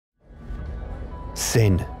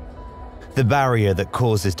Sin, the barrier that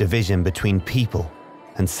causes division between people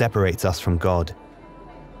and separates us from God.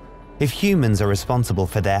 If humans are responsible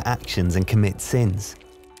for their actions and commit sins,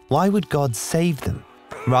 why would God save them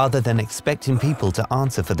rather than expecting people to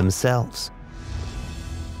answer for themselves?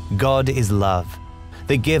 God is love,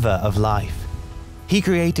 the giver of life. He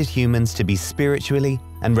created humans to be spiritually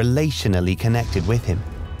and relationally connected with Him.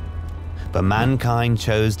 But mankind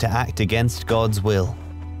chose to act against God's will,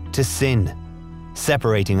 to sin,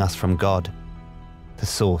 separating us from God, the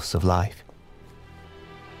source of life.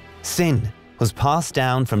 Sin was passed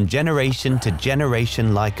down from generation to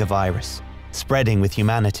generation like a virus, spreading with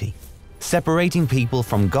humanity, separating people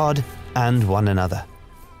from God and one another.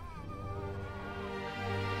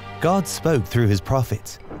 God spoke through His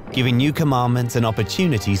prophets, giving new commandments and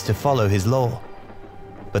opportunities to follow His law.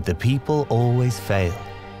 But the people always failed.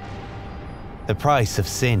 The price of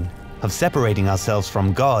sin, of separating ourselves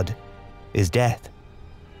from God, is death.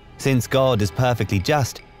 Since God is perfectly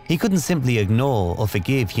just, He couldn't simply ignore or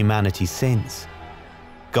forgive humanity's sins.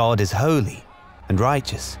 God is holy and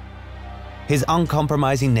righteous. His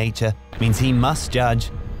uncompromising nature means He must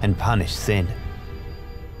judge and punish sin.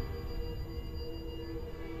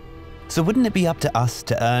 So wouldn't it be up to us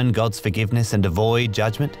to earn God's forgiveness and avoid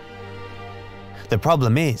judgment? The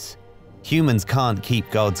problem is, humans can't keep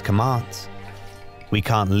God's commands. We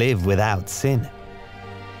can't live without sin.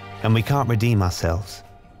 And we can't redeem ourselves.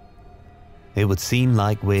 It would seem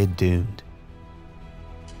like we're doomed.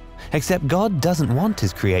 Except God doesn't want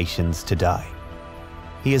His creations to die.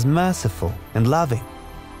 He is merciful and loving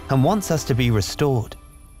and wants us to be restored,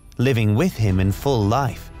 living with Him in full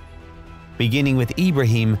life, beginning with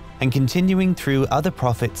Ibrahim and continuing through other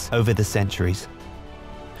prophets over the centuries.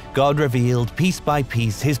 God revealed piece by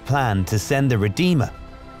piece His plan to send the Redeemer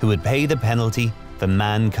who would pay the penalty for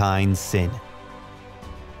mankind's sin.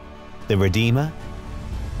 The Redeemer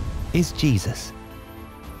is Jesus.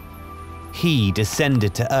 He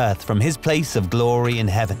descended to earth from His place of glory in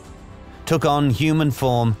heaven, took on human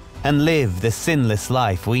form, and lived the sinless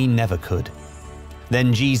life we never could.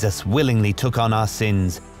 Then Jesus willingly took on our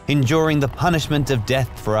sins, enduring the punishment of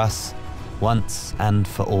death for us once and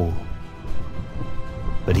for all.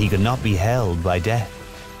 But He could not be held by death.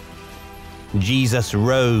 Jesus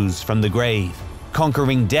rose from the grave,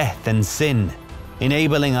 conquering death and sin,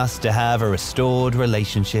 enabling us to have a restored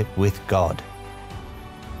relationship with God.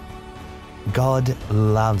 God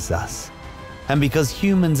loves us, and because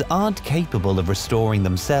humans aren't capable of restoring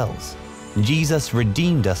themselves, Jesus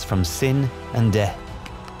redeemed us from sin and death,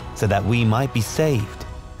 so that we might be saved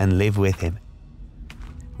and live with Him.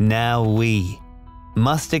 Now we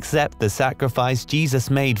must accept the sacrifice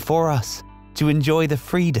Jesus made for us to enjoy the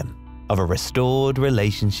freedom of a restored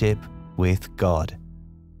relationship with God.